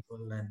mm, with people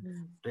and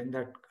mm, bring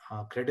that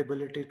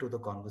credibility to the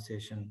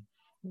conversation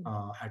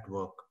mm, at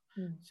work.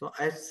 mm, So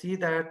I see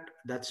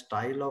that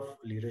style of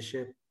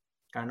leadership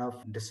kind of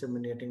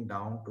disseminating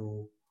down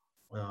to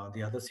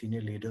the other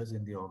senior leaders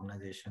in the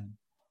organization.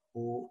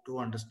 who do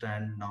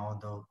understand now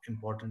the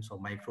importance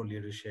of micro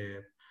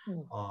leadership,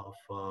 mm, of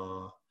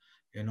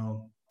you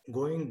know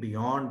going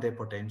beyond their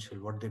potential,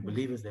 what they mm,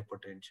 believe is their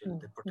potential. mm,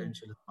 Their mm,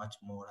 potential is much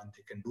more, and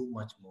they can do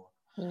much more.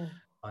 mm.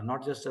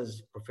 Not just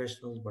as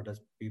professionals, but as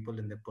people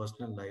in their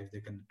personal life, they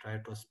can try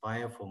to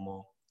aspire for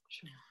more.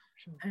 Sure,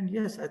 sure. And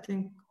yes, I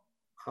think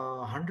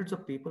hundreds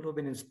of people who've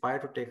been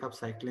inspired to take up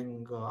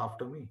cycling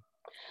after me.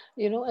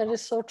 It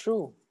is so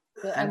true.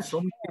 I'm And so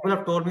many sure people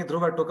have told me,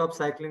 Dhruv, I took up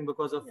cycling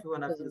because of yeah, you,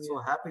 and I because feel of so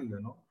you. happy.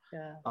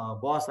 Yeah,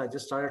 Boss, I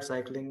just started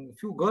cycling.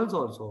 Few girls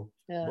also.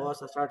 yeah.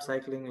 Boss, I started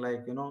cycling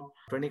like,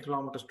 20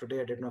 kilometers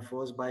today. I did my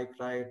first bike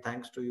ride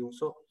thanks to you.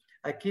 So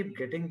I keep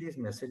getting these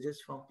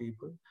messages from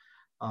people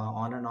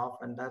on and off,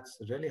 and that's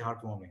really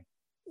heartwarming.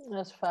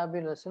 That's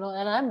fabulous. And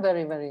I'm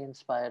very, very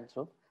inspired.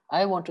 So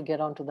I want to get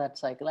onto that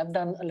cycle. I've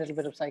done a little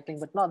bit of cycling,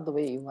 but not the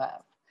way you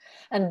have.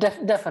 And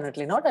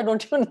definitely not. I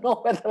don't even know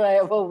whether I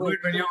ever Do will.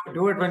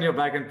 it when you're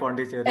back in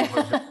Pondicherry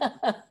for sure.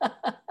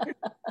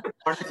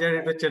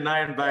 Pondicherry to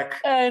Chennai and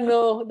back. I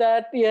know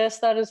that, yes,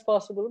 that is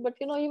possible. But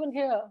even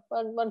here,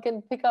 one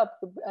can pick up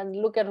and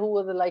look at who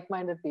are the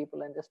like-minded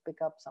people and just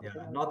pick up Yeah,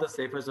 something and not go. the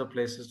safest of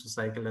places to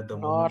cycle at the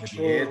moment with Not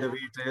the air the really. way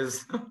it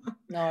is.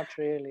 Not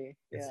really.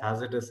 It's Yeah,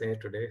 hazardous air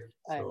today,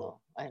 I so know.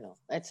 I know.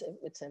 It's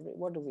every.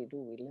 What do? We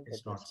live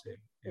it's with not this. safe.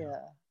 Yeah.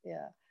 Yeah,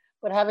 yeah.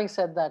 But having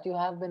said that, you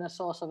have been a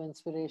source of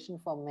inspiration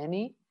for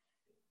many,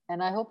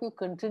 and I hope you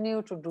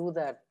continue to do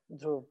that,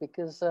 Dhruv,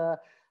 because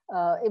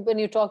when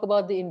you talk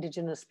about the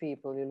indigenous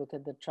people, you look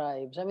at the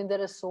tribes. I mean,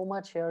 there is so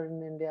much here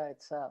in India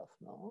itself,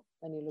 no?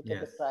 When you look at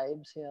the Yes.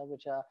 tribes here,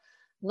 which are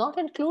not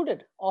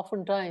included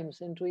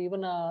oftentimes into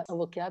even a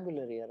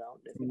vocabulary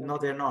around it. No,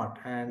 they're not.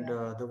 And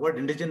Yeah, the word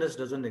indigenous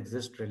doesn't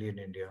exist really in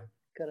India.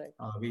 correct,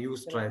 We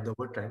use correct. tribe, the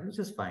word tribe, which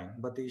is fine.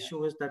 But the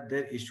issue is that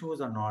their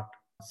issues are not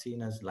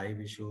seen as live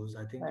issues.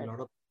 I think a Right, lot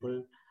of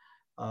people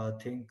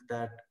think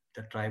that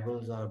the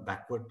tribals are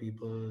backward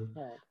people.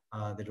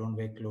 right. They don't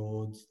wear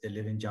clothes. They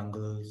live in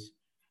jungles.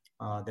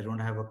 They don't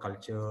have a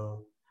culture.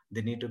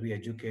 They need to be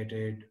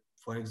educated.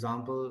 For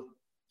example,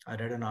 I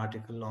read an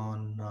article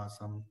on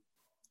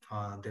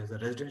there's a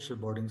residential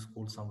boarding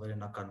school somewhere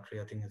in our country,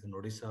 I think it's in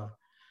Odisha,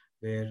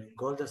 where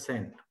girls are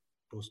sent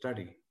to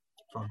study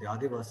from the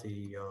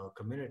Adivasi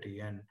community.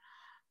 And,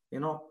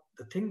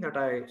 the thing that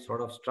I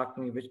sort of struck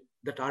me, which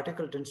that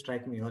article didn't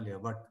strike me earlier,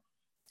 but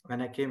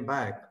when I came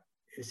back,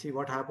 you see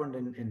what happened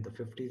in the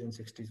 50s and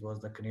 60s was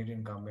the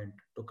Canadian government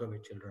took away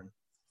children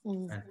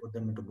Mm, and put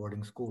them into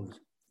boarding schools,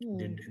 mm.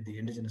 the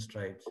indigenous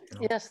tribes,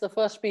 Yes, the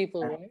first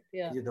people, and right?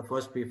 Yeah. the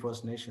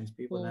First Nations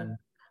people, Mm, and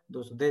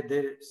those they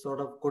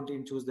sort of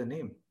couldn't choose the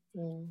name.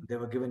 mm, They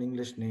were given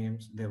English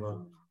names. They were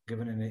mm,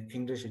 given an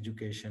English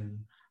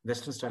education,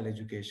 Western style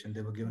education.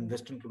 They were given mm,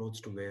 Western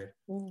clothes to wear.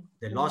 mm,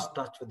 They mm, lost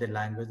touch with their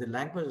language. The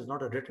language is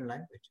not a written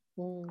language.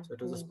 mm, So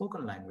it was a mm,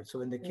 spoken language. So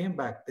when they mm, came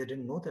back, they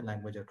didn't know the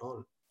language at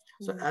all.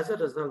 So mm, as a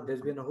result,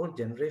 there's been a whole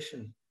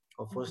generation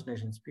of mm, First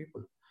Nations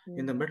people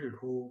in mm, the middle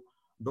who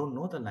don't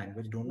know the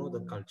language, don't know the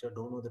mm, culture,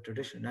 don't know the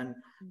tradition. And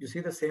you mm, see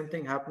the same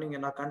thing happening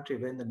in our country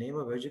where in the name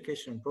of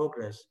education and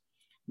progress,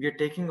 we are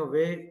taking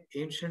away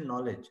ancient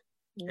knowledge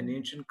and mm,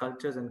 ancient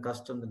cultures and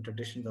customs and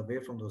traditions away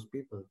from those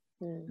people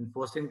mm, and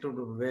forcing them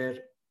to wear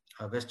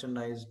a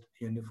westernized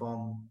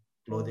uniform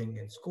mm, clothing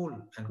in school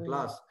and mm.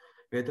 class,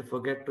 where they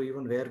forget to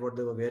even wear what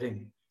they were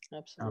wearing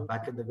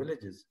back Absolutely. in the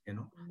villages.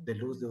 Mm, They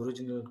lose mm, the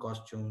original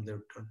costume,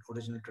 the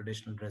original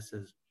traditional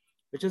dresses,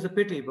 which is a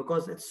pity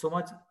because it's so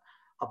much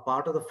a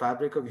part of the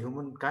fabric of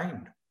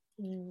humankind.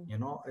 mm,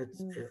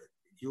 It's mm.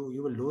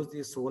 you will lose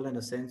the soul and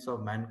a sense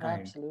of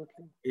mankind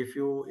Absolutely. if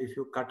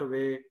you cut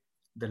away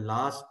the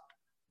last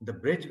the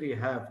bridge we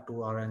have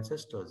to our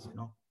ancestors.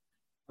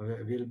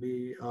 We'll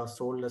be a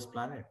soulless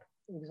planet.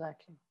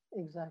 Exactly.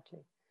 Exactly.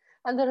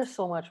 And there is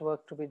so much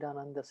work to be done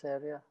in this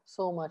area.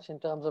 So much in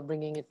terms of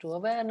bringing it to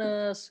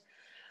awareness,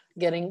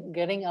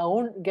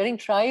 getting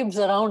tribes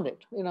around it.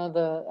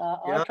 The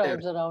our Yeah,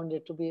 tribes around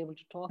it to be able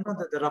to talk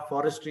about. there are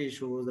forestry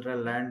issues, there are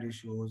land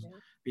issues. Yeah. Yeah.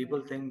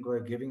 People think we're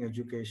giving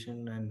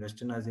education and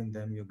westernizing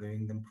them, you're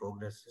giving them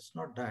progress. It's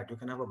not that. You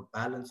can have a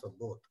balance of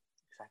both.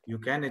 Exactly. You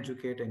can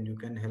educate and you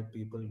can help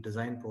people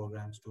design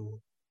programs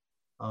to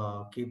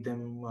keep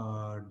them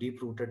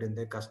deep rooted in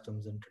their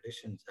customs and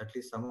traditions, at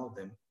least some of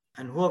them.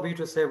 And who are we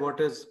to say what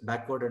is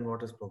backward and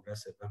what is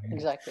progressive? I mean,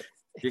 Exactly.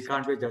 we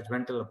can't Exactly. be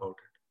judgmental about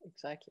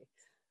Exactly.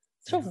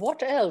 it. So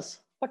what else?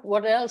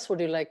 What else would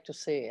you like to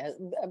say?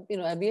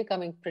 We are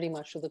coming pretty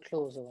much to the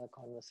close of our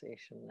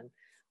conversation. And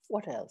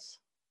what else?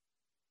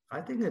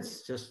 I think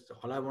it's just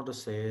all I want to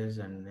say is,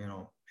 and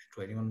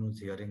to anyone who's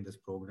hearing this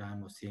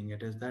program or seeing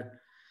it, is that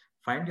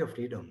find your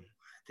freedom.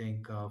 I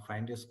think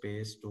find your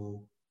space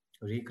to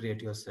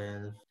recreate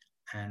yourself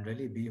and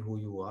really be who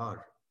you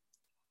are.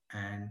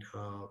 And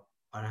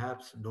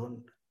perhaps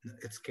don't,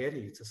 it's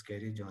scary, it's a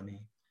scary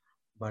journey.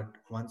 But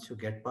once you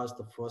get past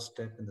the first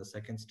step and the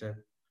second step,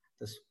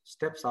 the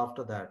steps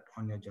after that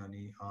on your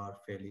journey are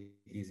fairly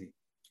easy.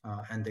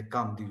 And they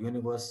come, the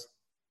universe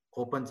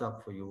opens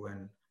up for you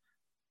and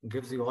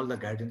gives you all the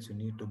guidance you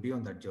need to be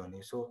on that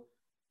journey. So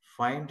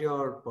find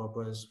your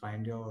purpose,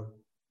 find your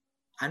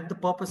and the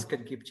purpose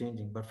can keep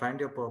changing, but find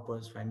your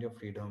purpose, find your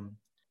freedom.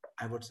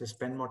 I would say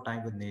spend more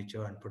time with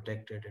nature and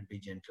protect it and be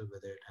gentle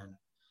with it,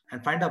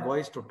 and find a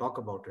voice to talk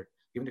about it,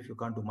 even if you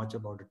can't do much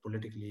about it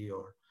politically,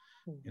 or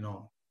you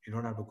know, you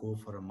don't have to go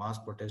for a mass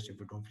protest if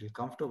you don't feel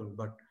comfortable,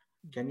 but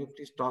can you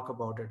please talk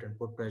about it and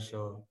put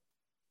pressure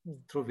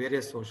through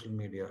various social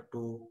media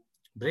to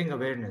bring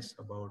awareness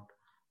about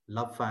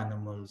love for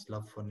animals,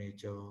 love for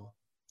nature,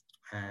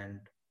 and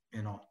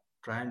you know,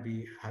 try and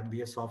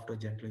be a softer,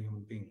 gentler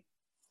human being.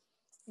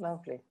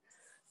 Lovely.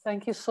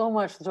 Thank you so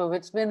much, Dhruv.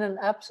 It's been an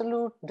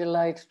absolute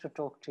delight to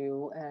talk to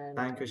you and,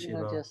 Thank you,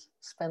 Shiva. just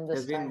spend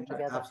It's this time been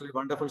together. absolutely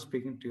wonderful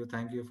speaking to you.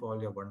 Thank you for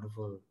all your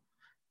wonderful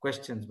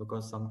questions,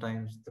 because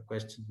sometimes the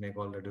questions make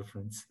all the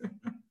difference.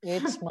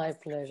 It's my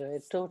pleasure.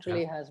 It Yeah.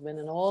 totally has been.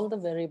 And all the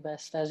very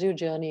best as you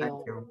journey Thank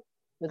on you.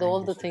 with Thank all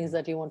you, the things Shiva.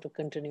 that you want to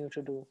continue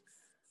to do. All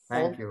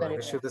Thank the you. I very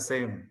wish you best. the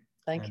same.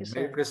 Thank you And so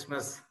Merry much.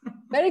 Christmas.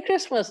 Merry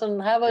Christmas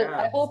and I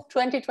Yeah. hope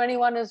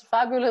 2021 is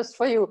fabulous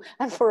for you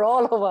and for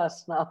all of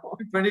us now.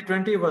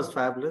 2020 was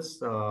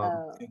fabulous.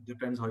 Uh, It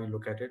depends how you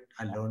look at it.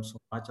 I yeah, learned so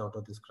much out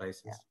of this yeah,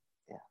 crisis.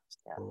 yeah,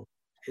 yeah. So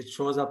it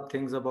shows up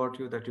things about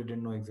you that you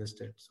didn't know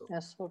existed. So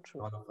That's so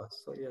true. all of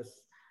us. So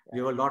yes, Yeah, we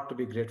have a lot to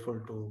be grateful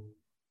to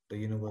the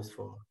universe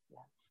for. yeah,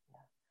 yeah.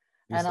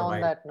 We And on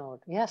survived. that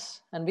note,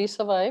 yes, and we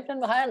survived,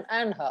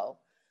 and how?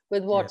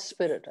 With what Yes.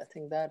 spirit? I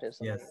think that is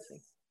Yes.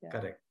 amazing. Yeah,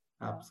 Correct.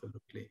 yeah.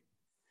 Absolutely.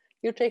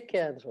 You take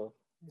care, Dhruv.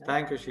 Yeah.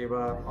 Thank you,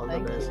 Shiva. All the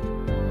Thank best.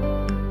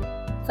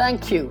 you.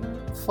 Thank you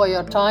for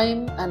your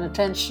time and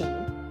attention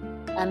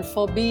and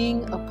for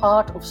being a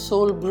part of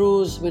Soul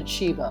Brews with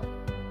Shiva.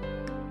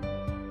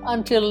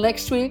 Until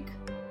next week,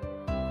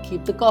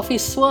 keep the coffee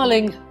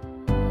swirling.